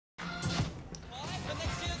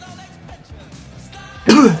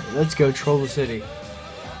Let's go troll the city.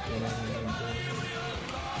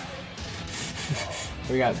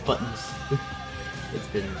 We got buttons. It's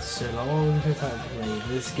been so long since I've played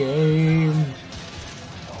this game.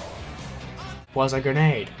 Was a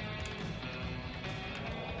grenade.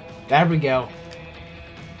 There we go.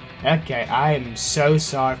 Okay, I am so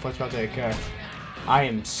sorry for what's about to occur. I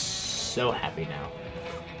am so happy now.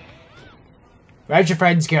 Where'd your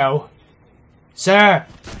friends go? Sir!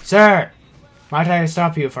 Sir! Might I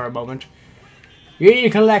stop you for a moment? You need to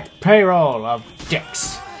collect payroll of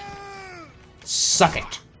dicks. Suck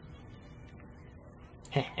it.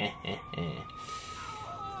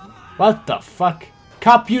 What the fuck?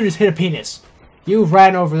 Cop, you just hit a penis. You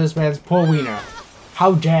ran over this man's poor wiener.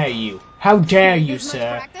 How dare you? How dare you,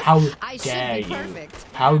 sir? How dare you?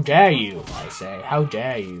 How dare you, I say. How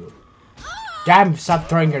dare you? Damn, stop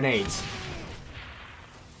throwing grenades.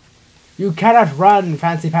 You cannot run,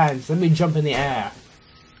 fancy pants. Let me jump in the air.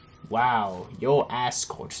 Wow, your ass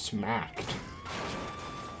got smacked.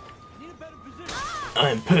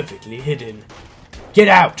 I'm perfectly hidden. Get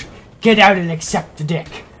out! Get out and accept the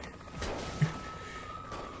dick!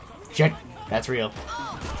 Shit, that's real.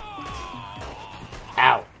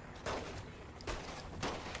 Ow.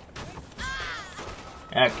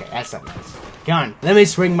 Okay, that's not nice. Come on, let me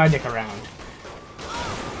swing my dick around.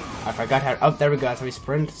 I forgot how. Oh, there we go. That's how we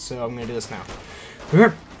sprint. So I'm gonna do this now.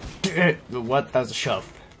 What? That was a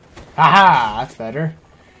shove. Haha, that's better.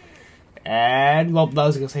 And well, I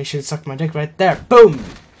was gonna say, should suck my dick right there. Boom.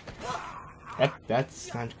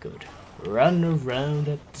 That's not good. Run around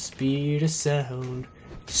at the speed of sound.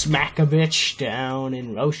 Smack a bitch down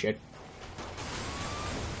and oh shit.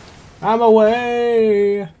 I'm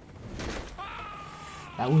away.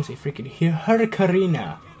 That was a freaking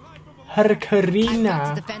hurricanina.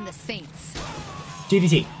 Hurricanina. Defend the Saints.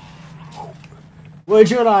 GDT.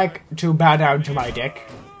 Would you like to bow down to my dick?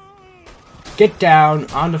 Get down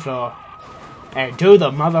on the floor and do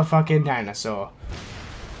the motherfucking dinosaur.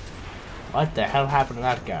 What the hell happened to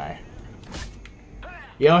that guy?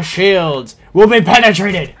 Your shields will be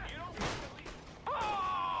penetrated!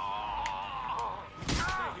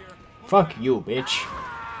 Fuck you, bitch.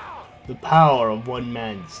 The power of one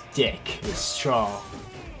man's dick is strong.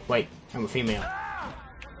 Wait, I'm a female.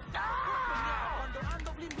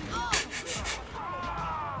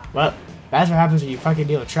 Well, that's what happens when you fucking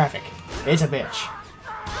deal with traffic. It's a bitch.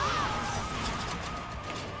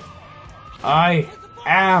 I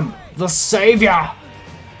am the savior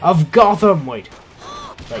of Gotham. Wait.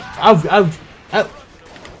 Ouch, ouch, ouch.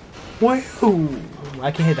 Woohoo!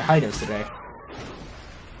 I can't hit the high notes today.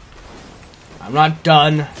 I'm not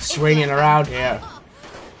done swinging around here.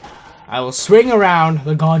 I will swing around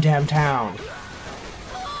the goddamn town.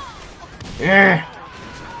 You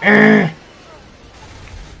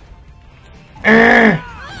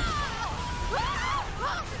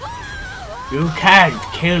can't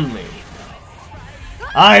kill me.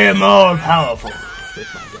 I am all powerful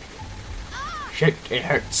with my dick. Shit, it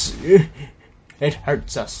hurts. It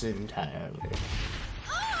hurts us entirely.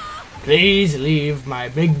 Please leave my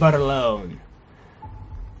big butt alone.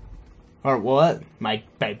 Or what? My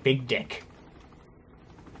big dick.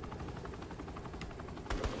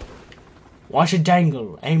 Watch it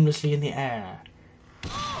dangle aimlessly in the air.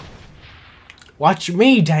 Watch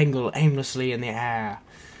me dangle aimlessly in the air.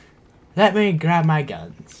 Let me grab my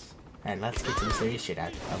guns. And let's get some serious shit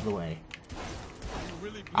out of the way.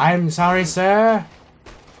 I'm sorry, sir.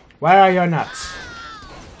 Where are your nuts?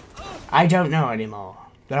 I don't know anymore.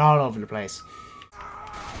 They're all over the place.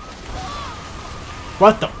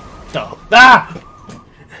 What the? Ah!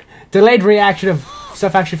 Delayed reaction of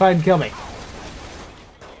stuff actually trying to kill me.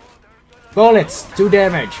 Bullets do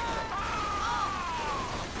damage.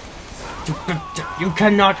 You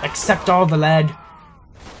cannot accept all the lead.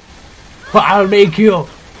 But I'll make you.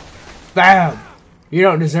 Bam! You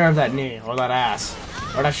don't deserve that knee, or that ass,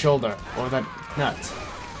 or that shoulder, or that nuts.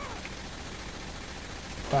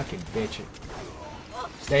 Fucking bitch.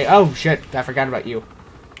 Stay. Oh shit! I forgot about you.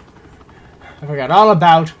 I forgot all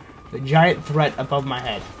about the giant threat above my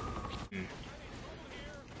head.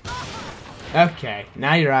 Okay,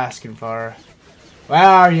 now you're asking for her. Where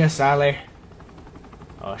are you, Sally?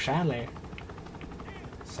 Oh, Sally.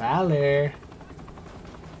 Sally.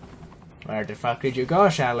 Where the fuck did you go,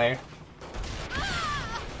 Sally?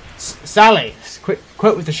 Sally!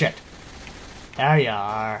 Quit with the shit. There you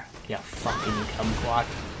are, you fucking kumquat.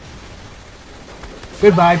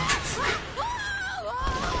 Goodbye.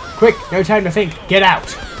 Quick, no time to think. Get out.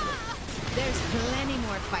 There's plenty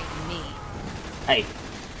more fighting me. Hey,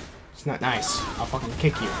 it's not nice. I'll fucking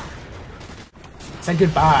kick you. Say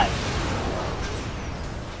goodbye.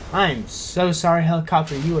 I'm so sorry,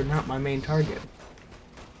 helicopter. You are not my main target.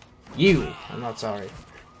 You. I'm not sorry.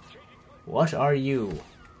 What are you?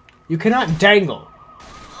 You cannot dangle.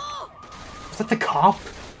 Is that the cop?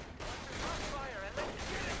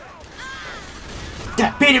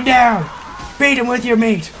 Beat him down! Beat him with your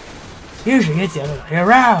meat! Usually it's the other way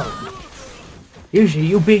around. Usually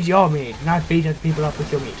you beat your meat, not beat other people up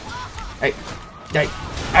with your meat. Hey. Hey.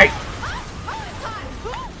 Hey!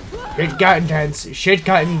 Shit got intense. Shit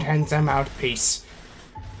got intense. I'm out. Peace.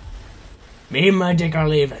 Me and my dick are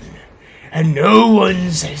leaving. And no one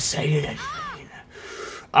says saying anything.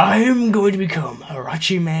 I'm going to become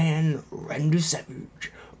Harachi Man Rendu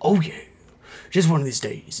Savage. Oh yeah. Just one of these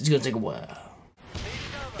days. It's gonna take a while.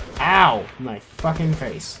 Ow! My fucking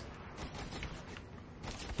face.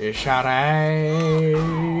 You shot I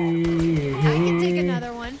can take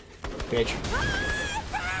another one. Bitch.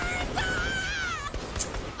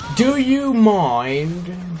 Do you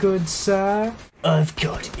mind, good sir? I've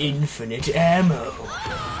got infinite ammo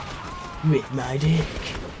with my dick.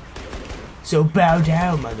 So bow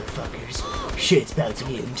down, motherfuckers. Shit's about to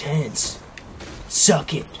get intense.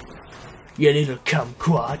 Suck it, you little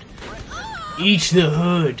kumquat. Eat the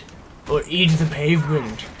hood, or eat the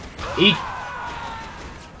pavement. Eat...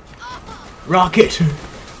 Rocket!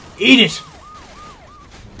 Eat it!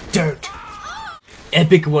 Dirt.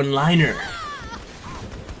 Epic one-liner.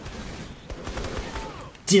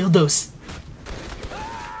 Dildo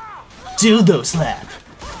slap.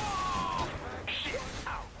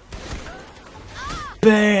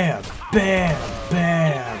 Bam, bam,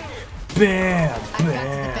 bam, bam, I've got to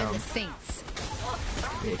defend bam. the Saints.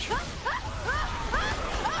 Bitch.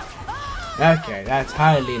 Okay, that's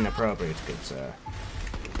highly inappropriate, good sir.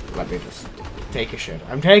 Let me just take your shit.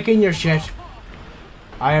 I'm taking your shit.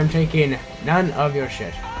 I am taking none of your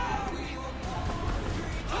shit.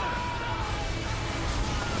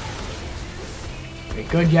 Okay,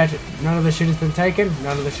 good yet. None of the shit has been taken.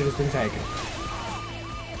 None of the shit has been taken.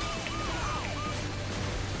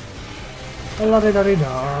 La-di-da-di-da.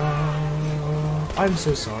 I'm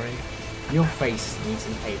so sorry. Your face needs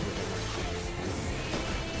some paper.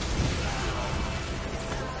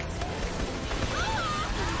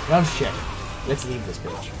 Oh shit. Let's leave this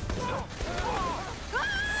bitch.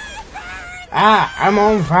 Ah, I'm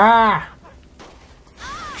on fire!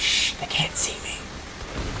 Shh, they can't see me.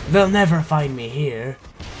 They'll never find me here.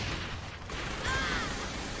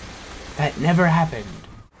 That never happened.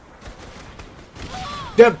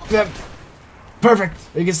 Yep. Perfect.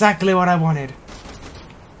 Exactly what I wanted.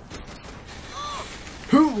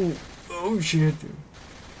 Oh shit.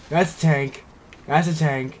 That's a tank. That's a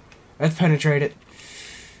tank. Let's penetrate it.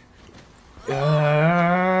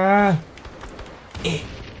 That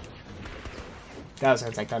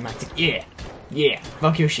sounds like climactic. Yeah.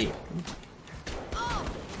 Fuck your shit.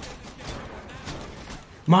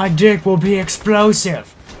 My dick will be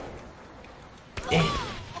explosive.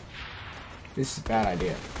 This is a bad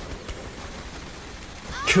idea.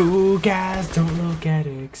 Cool guys don't look at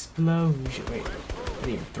explosion. Wait, I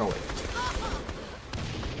didn't even throw it.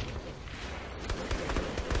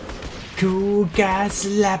 Cool guys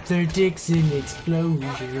slap their dicks in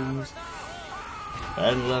explosions.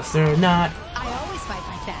 Unless they're not. I always fight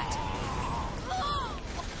like that.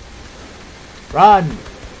 Run!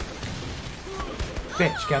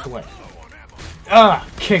 Bitch, get out the way. Ugh!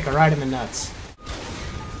 Kick her right in the nuts.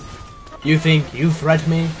 You think you threat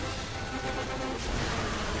me?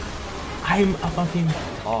 I'm a fucking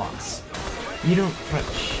boss. You don't threat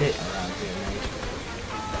shit around here, mate.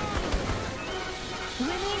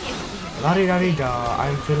 Winning is La-di-da-di-da,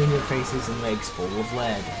 I'm filling your faces and legs full of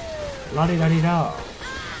lead. La-di-da-di-da.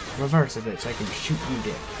 Reverse a bit so I can shoot you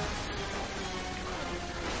dick.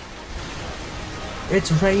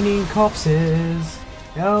 It's raining corpses.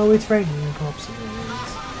 Oh, it's raining corpses.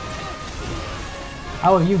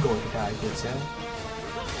 How are you going to die, good sir?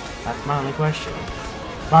 That's my only question.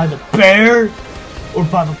 By the bear? Or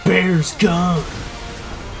by the bear's gun?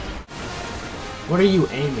 What are you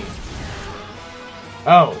aiming?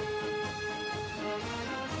 Oh.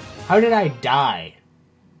 How did I die?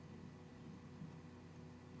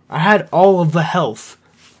 I had all of the health.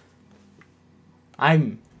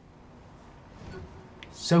 I'm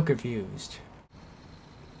so confused.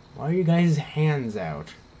 Why are you guys' hands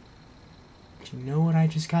out? Do you know what I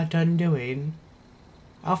just got done doing?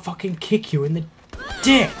 I'll fucking kick you in the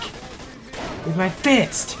dick with my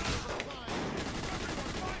fist.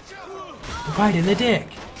 Right in the dick.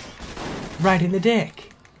 Right in the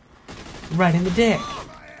dick. Right in the dick.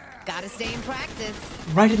 gotta stay in practice.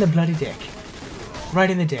 Right in the bloody dick. Right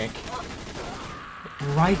in the dick.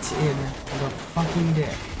 Right in the fucking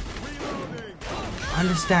dick.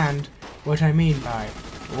 understand what I mean by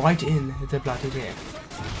right in the bloody dick.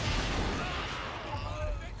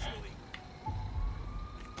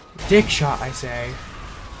 Dick shot, I say.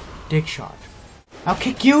 Dick shot. I'll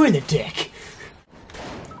kick you in the dick.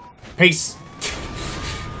 Peace.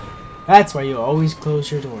 That's why you always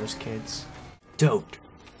close your doors, kids. Don't.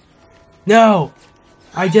 No!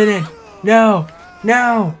 I didn't! No!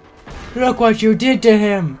 No! Look what you did to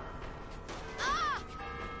him!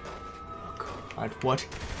 God, what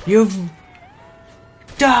you've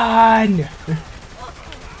done!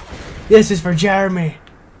 This is for Jeremy!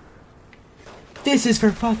 This is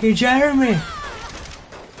for fucking Jeremy!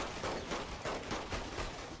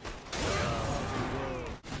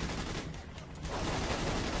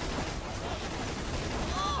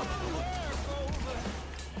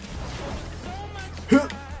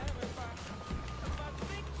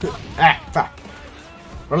 Ah, fuck.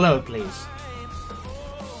 Reload, please.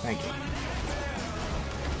 Thank you.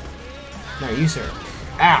 No, you, sir.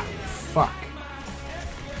 Ah, fuck.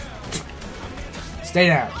 Stay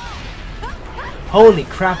down. Holy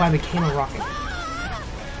crap, I became a rocket.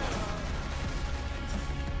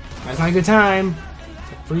 That's not a good time.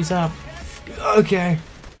 So freeze up. Okay.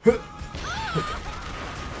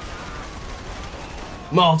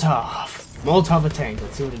 Molotov. Molotov a tank.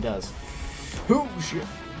 Let's see what it does. Oh, shit.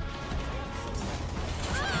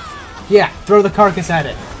 Yeah, throw the carcass at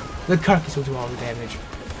it. The carcass will do all the damage.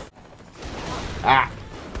 Ah.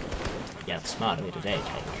 You got smart of me today,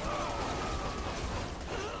 tank.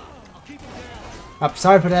 Up,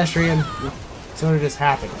 sorry, pedestrian. Sort of just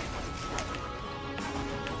happened.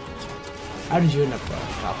 How did you end up there,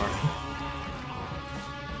 Copper?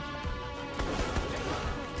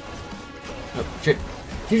 Oh, shit.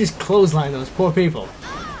 You just clothesline those poor people.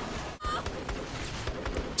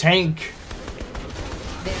 Tank.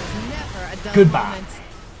 Goodbye. Moment.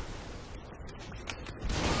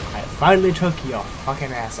 I finally took your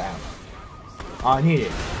fucking ass out. All I needed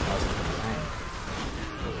was a plan.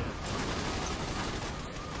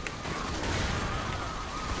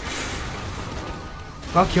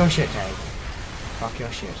 Fuck your shit, Tank. Fuck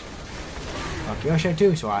your shit. Fuck your shit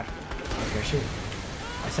too, SWAT. Fuck your shit.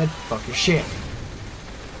 I said fuck your shit.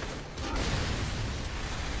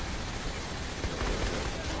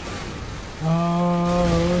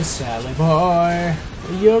 Oh, Sally boy,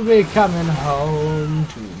 you'll be coming home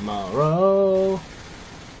tomorrow.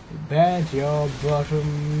 Bet your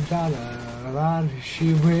bottom dollar that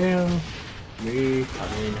she will be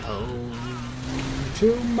coming home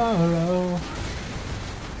tomorrow.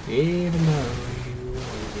 Even though you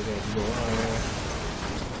won't be that boy.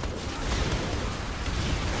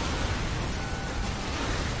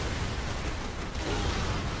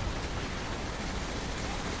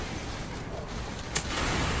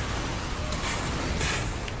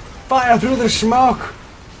 Fire through the smoke!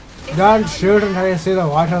 Don't shoot until you see the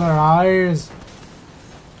white of their eyes.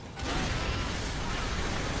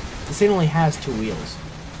 This thing only has 2 wheels.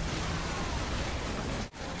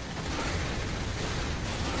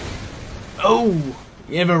 Oh!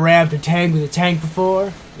 You ever rammed a tank with a tank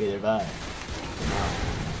before? Neither have I.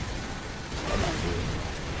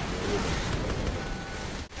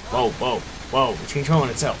 Whoa, whoa, whoa. It's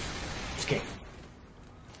controlling itself. Just kidding.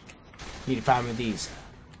 Need to find me these.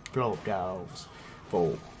 Blow up dogs.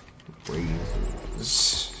 Oh,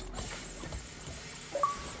 freeze.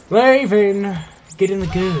 Raven, get in the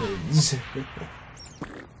goods.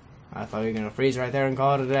 I thought you were gonna freeze right there and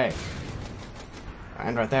call it a day.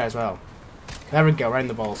 And right there as well. There we go, right in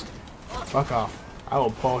the balls. Fuck off. I will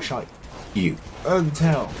ball shot you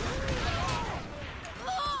until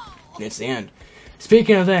it's the end.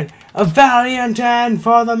 Speaking of then, a valiant end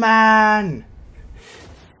for the man.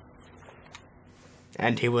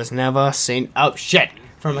 And he was never seen. Oh shit!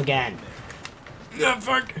 From again. Oh,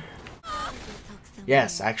 fuck.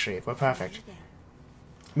 Yes, actually, we're perfect.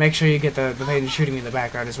 Make sure you get the thing shooting in the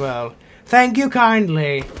background as well. Thank you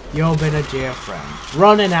kindly. You've been a dear friend.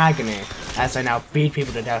 Run in agony as I now beat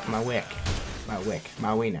people to death with my wick.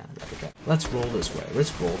 My wiener. Okay. Let's roll this way.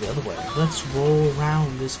 Let's roll the other way. Let's roll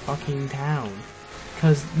around this fucking town.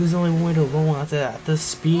 Because there's only one way to roll at the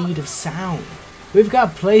speed of sound. We've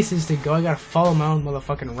got places to go. I gotta follow my own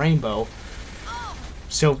motherfucking rainbow.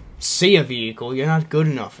 So, see a vehicle. You're not good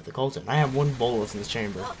enough for the Colton. I have 1 bullet in this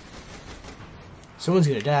chamber. Someone's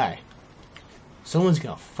gonna die. Someone's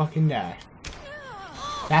gonna fucking die.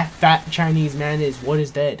 That fat Chinese man is what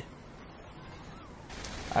is dead.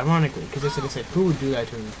 Ironically, because I said, who would do that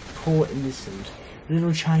to a poor, innocent,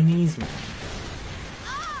 little Chinese man?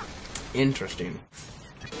 Interesting.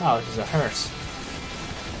 Oh, this is a hearse.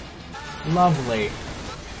 Lovely.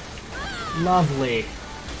 Lovely.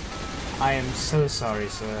 I am so sorry,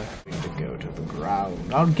 sir. We need to go to the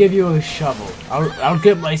ground. I'll give you a shovel. I'll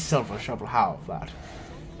give myself a shovel. How of that?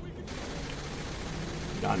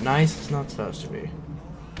 Not nice. It's not supposed to be.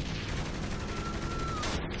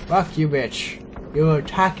 Fuck you, bitch. You're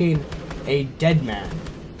attacking a dead man.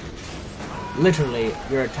 Literally,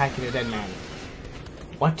 you're attacking a dead man.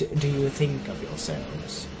 What do you think of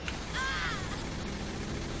yourselves?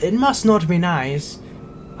 It must not be nice.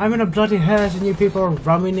 I'm in a bloody hurt and you people are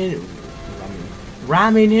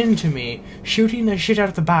ramming into me, shooting the shit out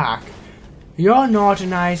of the back. You're not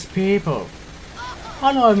nice people.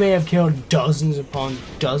 I know I may have killed dozens upon,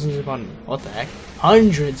 what the heck,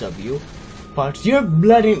 hundreds of you, but you're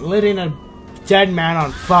letting a dead man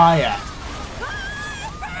on fire.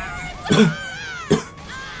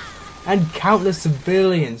 And countless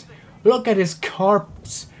civilians. Look at his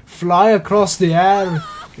corpse fly across the air.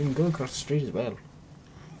 You can go across the street as well.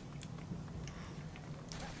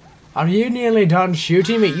 Are you nearly done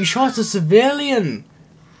shooting me? You shot a civilian!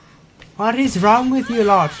 What is wrong with you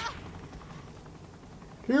lot?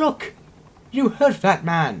 Look! You hurt that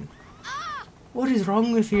man! What is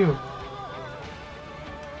wrong with you?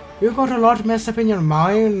 You got a lot messed up in your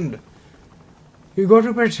mind. You got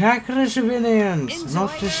to protect the civilians,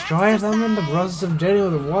 not destroy them in the process of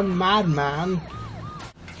dealing with one madman.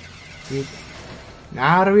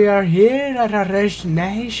 Now we are here at our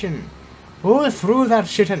destination. Who threw that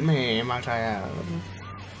shit at me, might I add?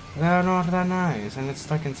 They're not that nice, and it's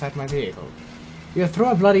stuck inside my vehicle. You threw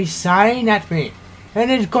a bloody sign at me, and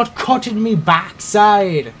it got caught in me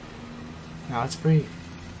backside. Now it's free.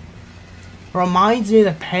 Reminds me of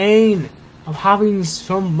the pain of having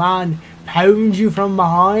some man pound you from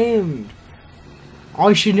behind.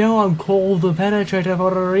 I should know I'm called the penetrator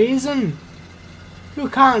for a reason. You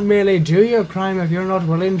can't merely do your crime if you're not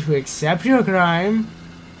willing to accept your crime.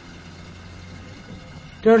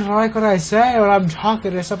 Don't like what I say, or I'm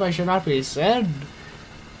talking to something should not be said.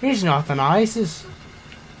 He's not the nicest.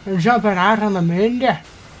 And jumping out on the Mindy.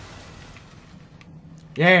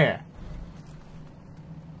 Yeah.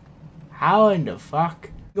 How in the fuck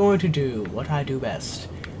am I going to do what I do best?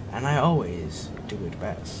 And I always do it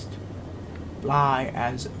best. Fly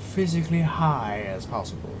as physically high as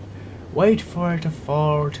possible. Wait for it to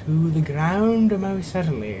fall to the ground most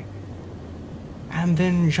suddenly. And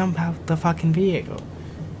then jump out the fucking vehicle.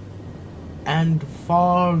 And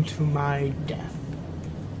fall to my death.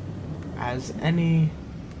 As any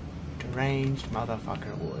deranged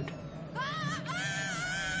motherfucker would.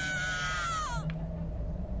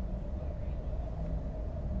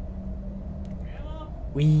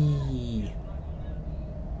 We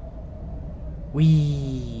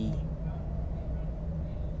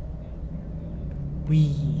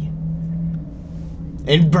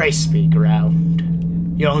embrace me,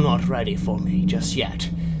 ground. You're not ready for me just yet.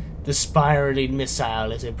 The spiraling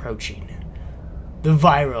missile is approaching. The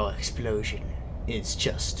viral explosion is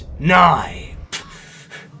just nigh.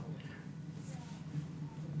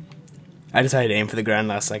 I decided to aim for the ground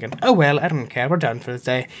last second. Oh well, I don't care. We're done for the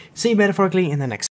day. See you metaphorically in the next